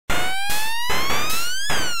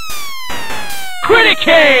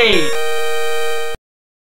Criticade!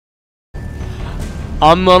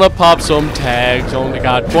 I'm gonna pop some tags. Only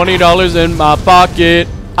got $20 in my pocket.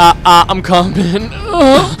 I'm coming.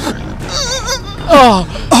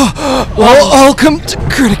 Welcome to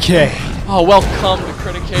Criticade. Oh, welcome to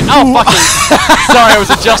Criticade. Oh, fucking. Sorry, I was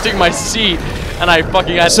adjusting my seat. And I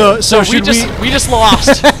fucking had So we just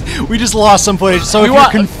lost. We just lost some footage. So if you're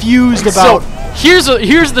confused about, here's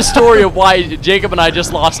the story of why Jacob and I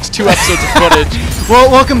just lost 2 episodes of footage. well,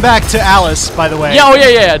 welcome back to Alice, by the way. Yeah, oh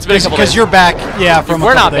yeah. It's been a couple days. Because you're back, yeah. From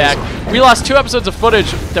we're not back. We lost 2 episodes of footage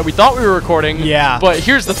that we thought we were recording. Yeah. But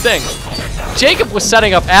here's the thing: Jacob was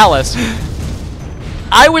setting up Alice.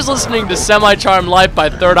 I was listening to "Semi-Charmed Life" by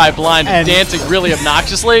Third Eye Blind and dancing really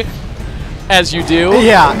obnoxiously. As you do.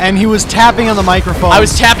 Yeah, and he was tapping on the microphone. I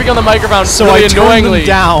was tapping on the microphone so really I annoyingly. Turned them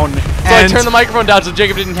down. So I turned the microphone down so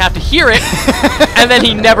Jacob didn't have to hear it, and then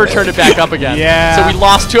he never turned it back up again. Yeah. So we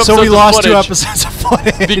lost 2 episodes of footage. So we lost 2 episodes of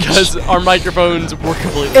footage. Because our microphones were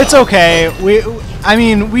completely It's okay. I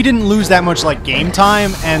mean, we didn't lose that much like game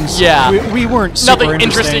time, and so yeah. we weren't super Nothing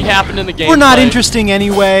interesting happened in the game. We're not interesting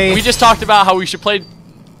anyway. We just talked about how we should play...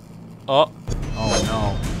 Oh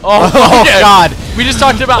no. Oh, okay. God. We just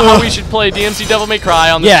talked about how we should play DMC Devil May Cry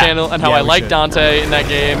on this channel, and how I like Dante in that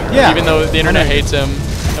game, even though the internet hates him.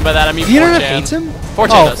 And by that I mean 4chan. The internet hates him? 4chan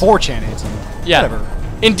does. 4chan hates him. Yeah. Whatever.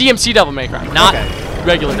 In DMC Devil May Cry, not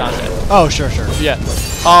regular Dante. Oh, sure. Yeah.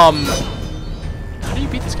 How do you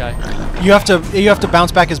beat this guy? You have to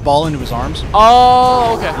bounce back his ball into his arms.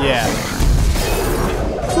 Oh, okay. Yeah.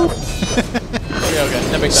 Okay,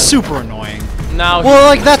 that makes sense. Super annoying. Now, well,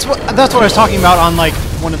 like that's what I was talking about on like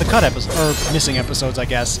one of the cut episodes or missing episodes, I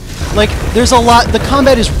guess. Like, there's a lot. The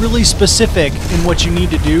combat is really specific in what you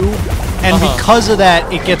need to do, and because of that,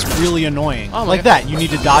 it gets really annoying. Oh, like that, you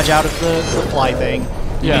need to dodge out of the fly thing.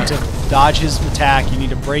 You need to dodge his attack. You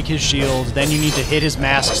need to break his shield. Then you need to hit his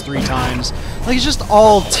masks 3 times. Like, it's just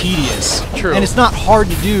all tedious. True. And it's not hard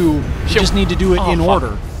to do. You just need to do it in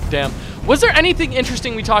order. Damn. Was there anything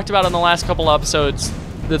interesting we talked about in the last couple episodes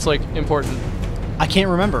that's like important? I can't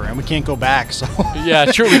remember, and we can't go back, so... Yeah,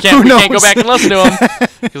 true, we can't go back and listen to them,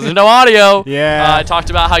 because there's no audio. Yeah. I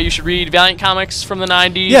talked about how you should read Valiant comics from the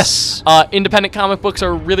 90s. Yes. Independent comic books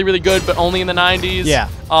are really, really good, but only in the 90s. Yeah.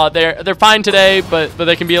 They're fine today, but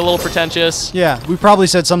they can be a little pretentious. Yeah, we probably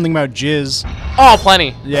said something about jizz. Oh,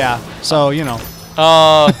 plenty. Yeah, so, you know.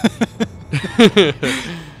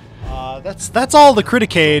 That's all the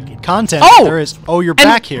Criticade content there is. Oh, you're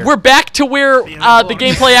back here. We're back to where the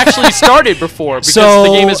gameplay actually started before, because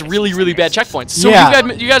the game has really, really bad checkpoints. So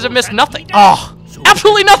you guys have missed nothing. Oh,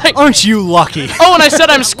 absolutely nothing. Aren't you lucky? Oh, and I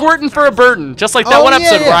said I'm squirting for a burden, just like that one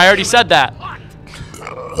episode where I already said that.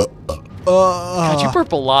 God, you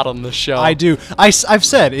burp a lot on this show. I do. I've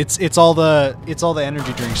said it's all the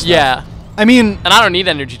energy drinks stuff. Yeah. I mean, and I don't need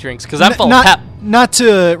energy drinks because I'm full of pep. Not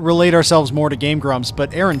to relate ourselves more to Game Grumps,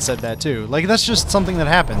 but Aaron said that too. Like, that's just something that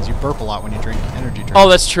happens. You burp a lot when you drink energy drinks. Oh,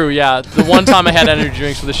 that's true. Yeah, the one time I had energy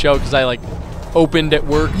drinks for the show because I like opened at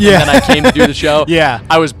work and then I came to do the show. Yeah,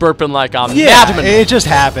 I was burping like a madman. It just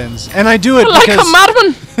happens, and I do it like because a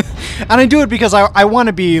madman. And I do it because I want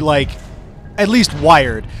to be like at least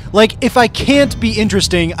wired. Like, if I can't be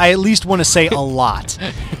interesting, I at least want to say a lot.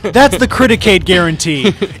 That's the Criticade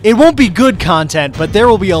guarantee. It won't be good content, but there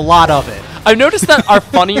will be a lot of it. I've noticed that our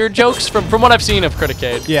funnier jokes, from what I've seen of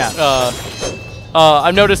Criticade,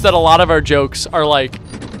 I've noticed that a lot of our jokes are like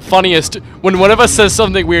funniest when one of us says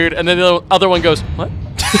something weird and then the other one goes, what?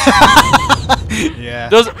 Yeah.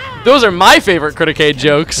 Those are my favorite Criticade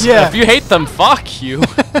jokes. Yeah. If you hate them, fuck you.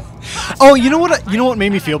 Oh, you know what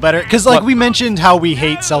made me feel better? Because like we mentioned how we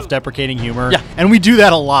hate self-deprecating humor. Yeah. And we do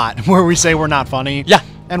that a lot, where we say we're not funny. Yeah.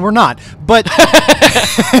 And we're not. But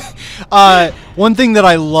one thing that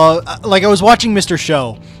I love, like I was watching Mr.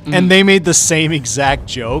 Show, and they made the same exact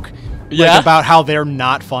joke. Like, about how they're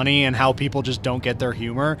not funny and how people just don't get their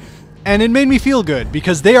humor. And it made me feel good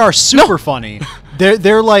because they are super funny.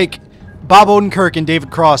 They're like, Bob Odenkirk and David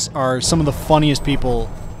Cross are some of the funniest people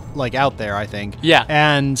like out there, I think. Yeah.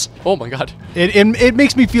 And oh my god, it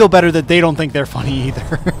makes me feel better that they don't think they're funny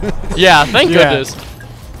either. Yeah, thank goodness.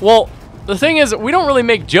 Well, the thing is, we don't really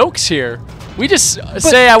make jokes here. We just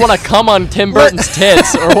say I want to come on Tim Burton's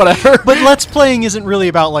tits or whatever. But Let's Playing isn't really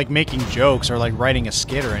about like making jokes or like writing a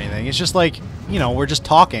skit or anything. It's just like, you know, we're just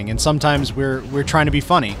talking, and sometimes we're trying to be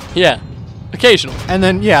funny. Yeah, occasionally. And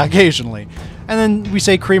then occasionally. And then we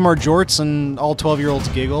say cream our jorts, and all 12-year-olds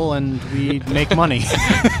giggle, and we make money.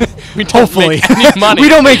 We don't make any money. We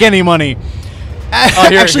don't make any money.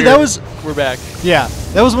 Actually, that was... We're back. Yeah,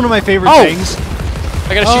 that was one of my favorite things.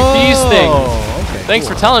 I gotta shoot these things. Okay, Thanks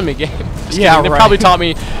for telling me, Gabe. Yeah, They probably taught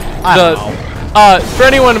me For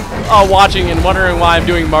anyone watching and wondering why I'm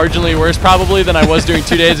doing marginally worse probably than I was doing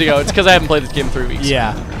 2 days ago, it's because I haven't played this game in 3 weeks.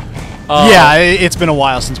 Yeah. Yeah, it's been a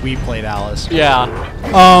while since we played Alice. Yeah.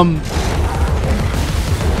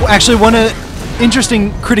 Actually, one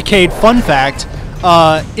interesting Criticade fun fact,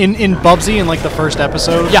 in Bubsy, in like the first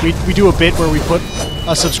episode, we do a bit where we put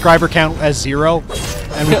a subscriber count as 0,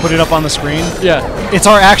 and we put it up on the screen. Yeah. It's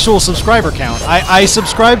our actual subscriber count. I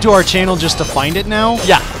subscribed to our channel just to find it now.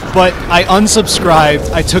 Yeah. But I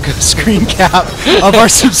unsubscribed. I took a screen cap of our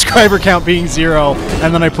subscriber count being 0,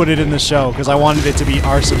 and then I put it in the show because I wanted it to be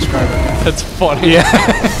our subscriber count. That's funny. Yeah.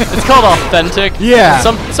 It's called authentic. Yeah.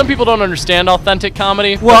 Some people don't understand authentic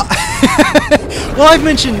comedy. Well, well, I've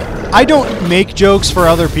mentioned I don't make jokes for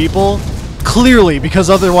other people, clearly, because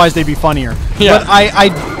otherwise they'd be funnier. Yeah. But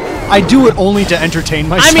I do it only to entertain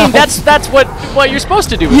myself. I mean, that's what you're supposed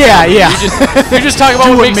to do. With yeah, comedy. yeah. You just talk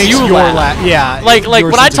about what makes you laugh. Yeah. Like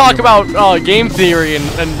when I talk about game theory and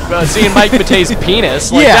seeing Mike Matei's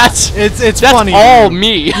penis, like that's funny. all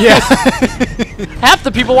me. Yeah. Half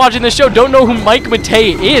the people watching this show don't know who Mike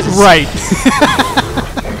Matei is. Right.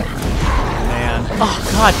 Man. Oh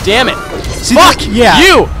God damn it! See, Fuck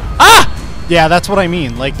you! Ah! Yeah, that's what I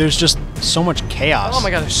mean. Like, there's just so much chaos. Oh my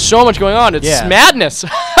God, there's so much going on. It's madness.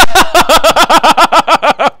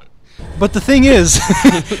 But the thing is,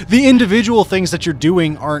 the individual things that you're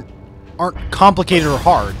doing aren't complicated or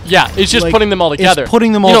hard. Yeah, it's just like, putting them all together. It's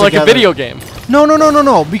putting them all together. Like a video game.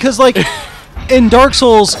 No. Because, like, in Dark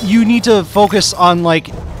Souls, you need to focus on,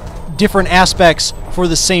 like, different aspects for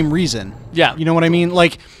the same reason. Yeah. You know what I mean?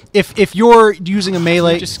 Like, if you're using a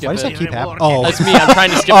melee... Just skip why does it. that keep happening? Oh. That's me. I'm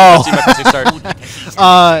trying to skip the cutscene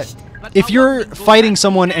start. If you're fighting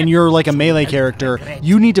someone and you're like a melee character,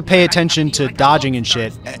 you need to pay attention to dodging and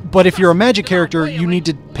shit. But if you're a magic character, you need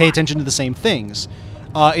to pay attention to the same things.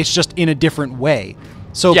 It's just in a different way.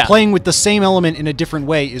 So playing with the same element in a different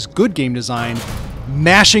way is good game design.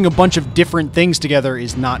 Mashing a bunch of different things together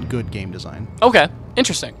is not good game design. Okay,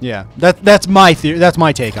 interesting. Yeah, that's my theory. That's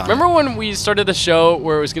my take on it. Remember when we started the show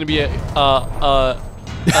where it was going to be a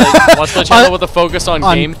Watch the channel with a focus on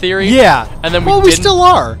game theory? Yeah, and then we still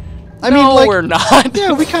are. I mean, like, we're not.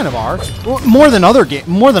 Yeah, we kind of are. Well, more than other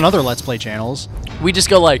Let's Play channels. We just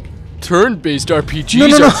go like, turn-based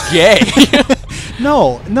RPGs are gay.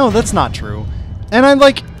 No, that's not true. And I'm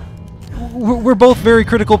like, we're both very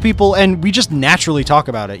critical people, and we just naturally talk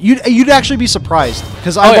about it. You'd actually be surprised,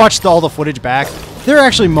 because I watched all the footage back. There are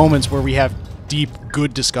actually moments where we have deep,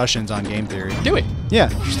 good discussions on game theory. Do we? Yeah.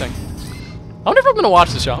 Interesting. I wonder if I'm going to watch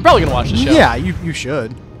the show. I'm probably going to watch the show. Yeah, you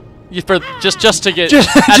should. Just to get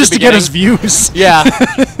just to get us views. Yeah.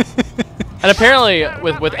 And apparently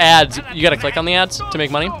with ads, you got to click on the ads to make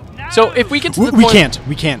money. So if we get to the point...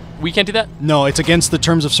 We can't. We can't do that? No, it's against the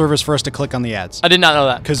terms of service for us to click on the ads. I did not know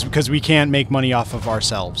that. Because we can't make money off of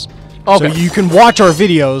ourselves. Okay. So you can watch our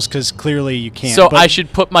videos, because clearly you can't. So I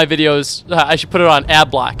should put my videos... I should put it on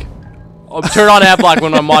ad block. Turn on ad block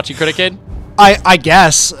when I'm watching Criticade? I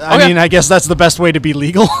guess. Okay. I mean, I guess that's the best way to be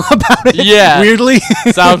legal about it. Yeah. Weirdly.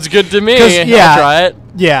 Sounds good to me. Yeah, I'll try it.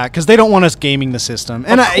 Yeah, because they don't want us gaming the system.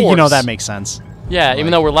 And, you know, that makes sense. Yeah,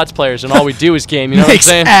 even though we're Let's Players and all we do is game, you know what I'm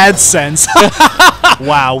saying? Makes AdSense.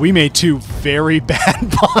 Wow, we made 2 very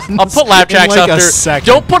bad puns. I'll put laugh tracks like after. A second.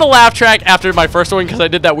 Don't put a laugh track after my first one because I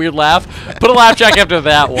did that weird laugh. Put a laugh track after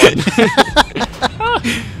that one.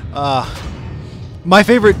 My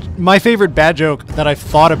favorite bad joke that I've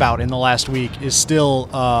thought about in the last week is still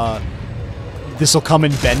this'll come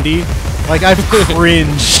in bendy. Like, I've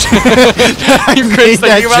cringed. You cringed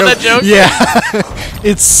thinking about that joke? Yeah.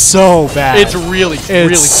 It's so bad. It's really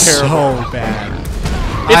terrible. So bad.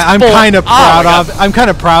 I'm kind of proud of. I'm kind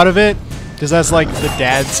of proud of it because that's like the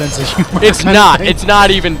dad sense of humor. It's not. It's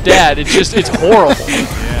not even dad. It's just. It's horrible.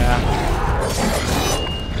 Yeah.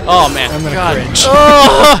 Oh man. I'm gonna cringe.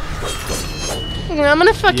 I'm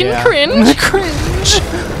gonna fucking cringe. I'm gonna cringe.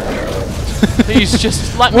 Please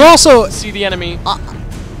just let me see the enemy.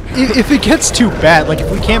 If it gets too bad, like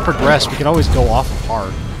if we can't progress, we can always go off of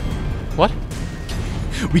hard. What?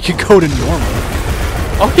 We could go to normal.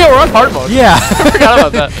 Oh yeah, we're on hard mode. Yeah. I forgot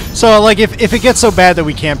about that. So like if it gets so bad that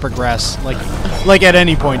we can't progress, like at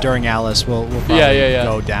any point during Alice, we'll probably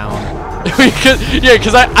go down.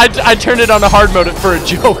 Because I turned it on to hard mode for a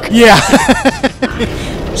joke. Yeah.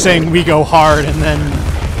 Saying we go hard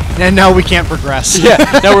and now we can't progress. Yeah.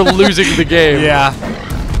 Now we're losing the game. Yeah.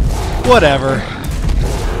 Whatever.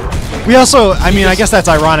 We also, I mean, I guess that's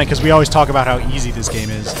ironic because we always talk about how easy this game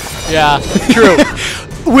is. Yeah, true.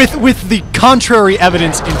 with the contrary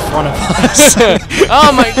evidence in front of us.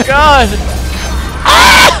 Oh my god!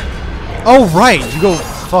 Oh right, you go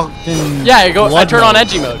fucking. Yeah, I turn on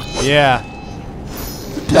edgy mode. Yeah.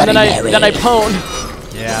 And then I pwn.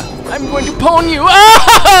 Yeah. I'm going to pwn you.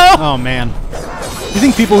 Oh! Oh man. You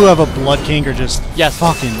think people who have a blood kink are just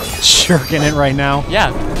fucking jerking it right now?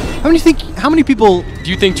 Yeah. How many people?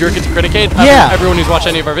 Do you think jerk it to Criticade? Yeah. Everyone who's watched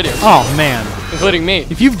any of our videos. Oh man. Including me.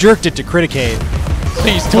 If you've jerked it to Criticade,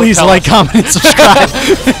 please like, comment, and subscribe.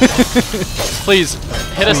 Please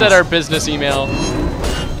hit us at our business email.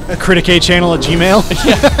 Criticadechannel@gmail.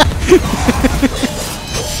 Yeah.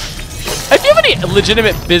 If you have any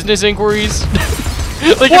legitimate business inquiries,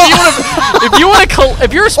 like if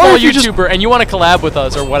you're a small YouTuber and you want to collab with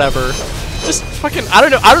us or whatever, just fucking I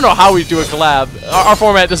don't know how we do a collab. Our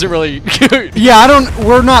format doesn't really. Yeah,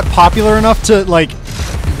 we're not popular enough to like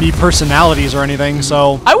be personalities or anything.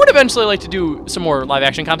 So I would eventually like to do some more live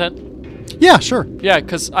action content. Yeah, sure. Yeah,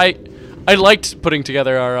 because I liked putting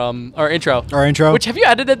together our intro. Our intro. Which have you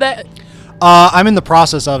edited that? I'm in the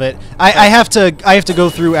process of it. I have to go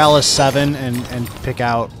through Alice 7 and pick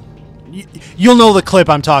out. You'll know the clip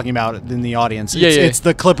I'm talking about in the audience. It's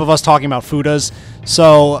the clip of us talking about Fudas.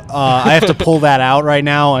 So I have to pull that out right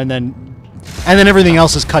now, and then everything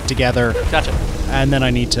else is cut together. Gotcha. And then I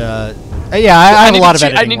need to. Yeah, I have a lot of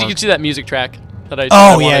editing. I need to get you that music track that I.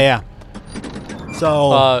 Oh yeah.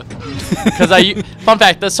 So. Because fun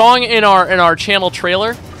fact, the song in our channel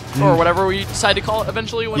trailer. Or whatever we decide to call it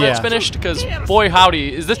eventually when that's finished, because boy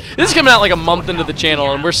howdy, this is coming out like a month into the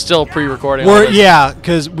channel and we're still pre-recording.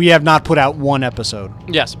 Because we have not put out one episode.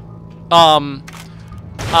 Yes. I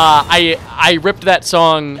ripped that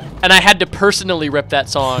song, and I had to personally rip that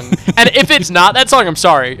song. And if it's not that song, I'm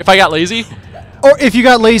sorry. If I got lazy. Or if you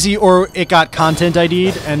got lazy, or it got content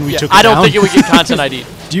ID'd and we took it down. I don't think it would get content ID'd.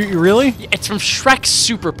 Do you really? It's from Shrek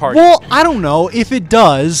Super Party. Well, I don't know if it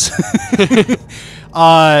does.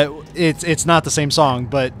 It's not the same song,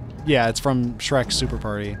 but yeah, it's from Shrek Super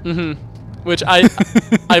Party. Mm-hmm. Which I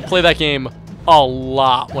play that game a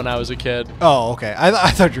lot when I was a kid. Oh, okay. I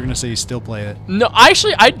thought you were gonna say you still play it. No,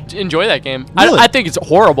 actually, I enjoy that game. Really? I think it's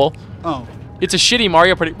horrible. Oh. It's a shitty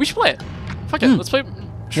Mario Party. We should play it. Fuck it. Let's play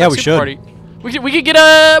Shrek we Super should. Party. We could get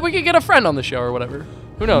a friend on the show or whatever.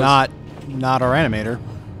 Who knows? Not our animator.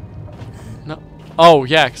 No. Oh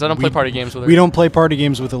yeah, because I don't play party games with her. We don't play party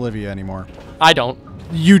games with Olivia anymore. I don't.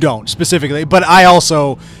 You don't specifically, but I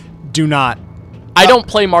also do not. I don't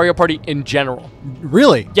play Mario Party in general.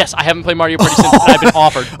 Really? Yes, I haven't played Mario Party since I've been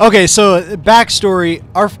offered. Okay, so backstory: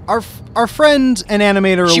 our friend and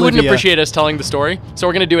animator Olivia. She wouldn't appreciate us telling the story, so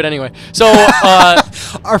we're gonna do it anyway. So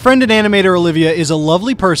our friend and animator Olivia is a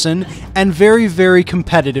lovely person and very, very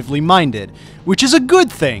competitively minded, which is a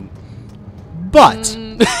good thing. But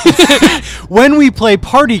when we play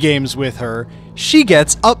party games with her, she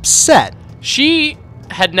gets upset. She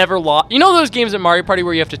had never lost. You know those games at Mario Party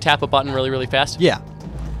where you have to tap a button really, really fast? Yeah.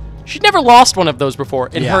 She'd never lost one of those before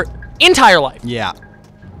in her entire life. Yeah.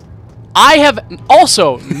 I have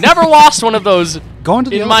also never lost one of those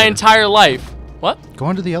in my entire life. What? Go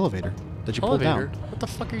onto the elevator that you pulled down. What the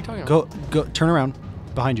fuck are you talking about? Go. Turn around.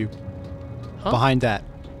 Behind you. Huh? Behind that.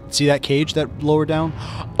 See that cage that lowered down?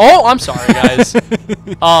 Oh, I'm sorry, guys.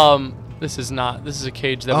 This is a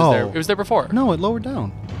cage that was there. It was there before. No, it lowered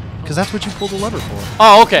down. Because that's what you pulled the lever for.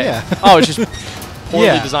 Oh, okay. Yeah. Oh, it's just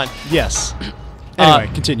poorly designed. Yes. Anyway,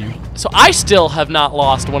 continue. So I still have not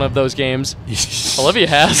lost one of those games. Olivia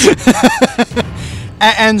has.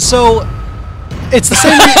 And so it's the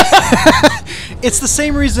same. It's the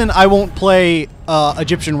same reason I won't play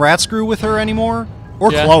Egyptian Rat Screw with her anymore,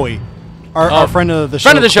 or Chloe, our friend of the show.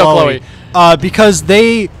 Friend of the show, Chloe. Because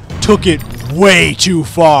they took it way too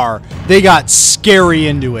far. They got scary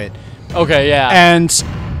into it. Okay, yeah.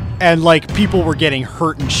 And like people were getting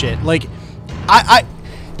hurt and shit. Like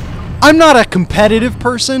I'm not a competitive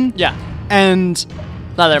person. Yeah. And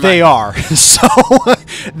neither am they are. So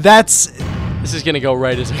that's this is gonna go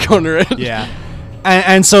right as I go under it. Yeah.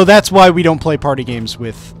 And so that's why we don't play party games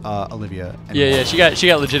with Olivia anymore. Yeah. She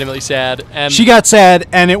got legitimately sad, and she got sad,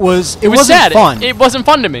 and it wasn't sad. fun. It wasn't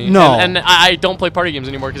fun to me. No. And I don't play party games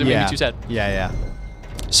anymore because it made me too sad. Yeah.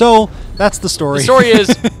 So that's the story. The story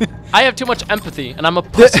is, I have too much empathy, and I'm a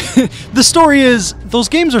pussy. The story is, those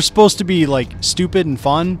games are supposed to be like stupid and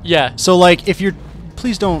fun. Yeah. So like, if you're,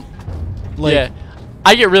 please don't. Like, yeah.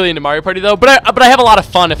 I get really into Mario Party though, but I have a lot of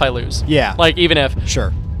fun if I lose. Yeah. Like even if.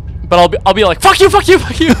 Sure. But I'll be like, fuck you.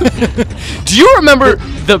 Do you remember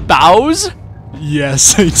the Bows?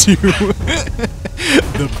 Yes, I do.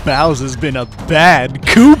 The Bows has been a bad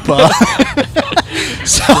Koopa.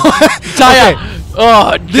 So, okay.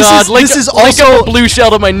 Oh god! This is also a blue shell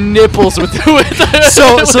to my nipples with.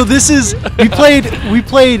 So this is we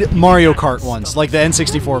played Mario Kart once, like the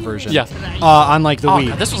N64 version. Yeah. On like the Wii.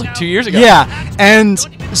 God, this was like 2 years ago. Yeah, and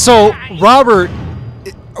so Robert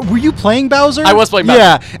Were you playing Bowser? I was playing Bowser.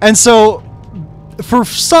 Yeah, and so for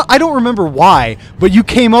some, I don't remember why, but you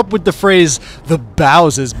came up with the phrase "the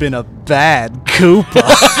Bows has been a bad Koopa,"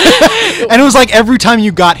 and it was like every time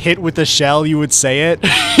you got hit with a shell, you would say it.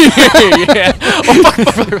 Yeah. Oh,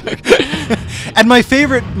 fuck. And my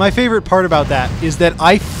favorite part about that is that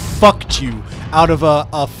I fucked you out of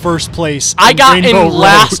a first place. I got Rainbow in Road.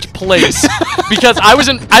 last place because I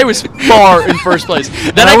was far in first place.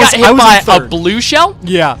 Then I got hit by a blue shell.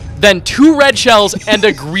 Yeah. Then 2 red shells and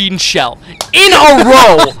a green shell in a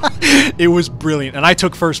row. It was brilliant, and I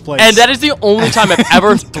took first place. And that is the only time I've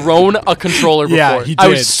ever thrown a controller before. Yeah, he did. I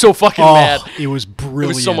was so fucking mad. It was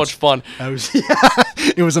brilliant. It was so much fun.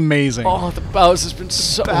 It was amazing. Oh, the Bowser has been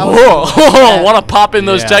so... Oh, want to pop in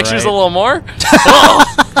those textures a little more?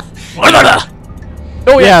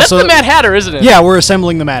 Oh yeah, that's the Mad Hatter, isn't it? Yeah, we're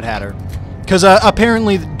assembling the Mad Hatter. Because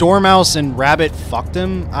apparently Dormouse and Rabbit fucked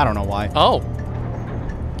him. I don't know why. Oh.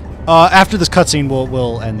 After this cutscene,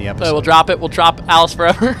 we'll end the episode. We'll drop it. We'll drop Alice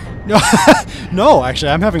forever. No,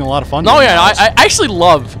 actually, I'm having a lot of fun. No, yeah, I actually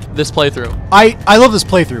love this playthrough. I love this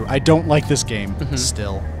playthrough. I don't like this game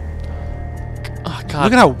still. Oh God!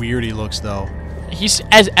 Look at how weird he looks, though. He's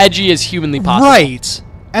as edgy as humanly possible. Right,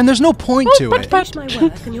 and there's no point to it. Finish my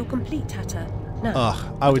work and you're complete, Hatter. No.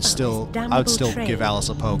 Ugh, I would still give Alice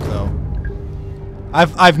a poke, though.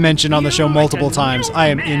 I've mentioned on the show multiple times I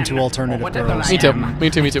am into alternative girls. Me too. Me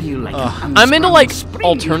too. I'm into like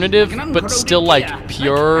alternative, but still like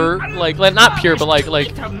pure, like not pure, but like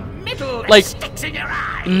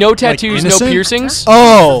no tattoos, no piercings.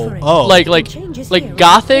 Oh. Like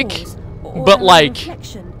gothic, but like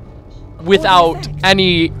without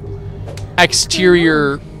any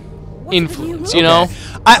exterior influence, you know?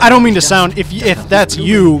 I don't mean to sound, if that's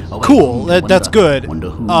you, cool, that's good,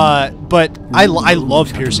 but I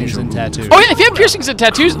love piercings and tattoos. Oh yeah, if you have piercings and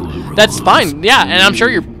tattoos, that's fine, yeah, and I'm sure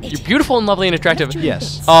you're beautiful and lovely and attractive.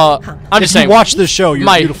 Yes. I'm just saying. If you watch this show,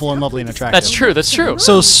 you're beautiful and lovely and attractive. That's true.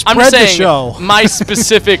 So spread I'm just the saying show. My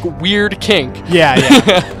specific weird kink. Yeah.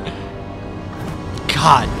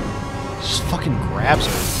 God. Just fucking grabs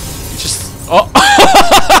her. Just, oh.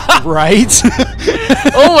 Right?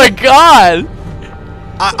 Oh my God.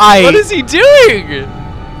 What is he doing?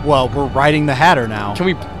 Well, we're riding the Hatter now. Can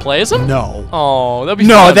we play as him? No. Oh, that'd be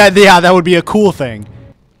fun. That would be a cool thing.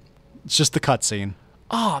 It's just the cutscene.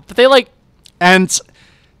 Oh, but they like... And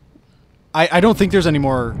I don't think there's any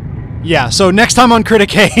more... Yeah, so next time on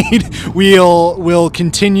Criticade, we'll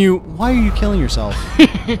continue... Why are you killing yourself?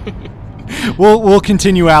 We'll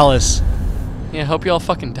continue Alice. Yeah, hope you all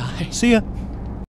fucking die. See ya.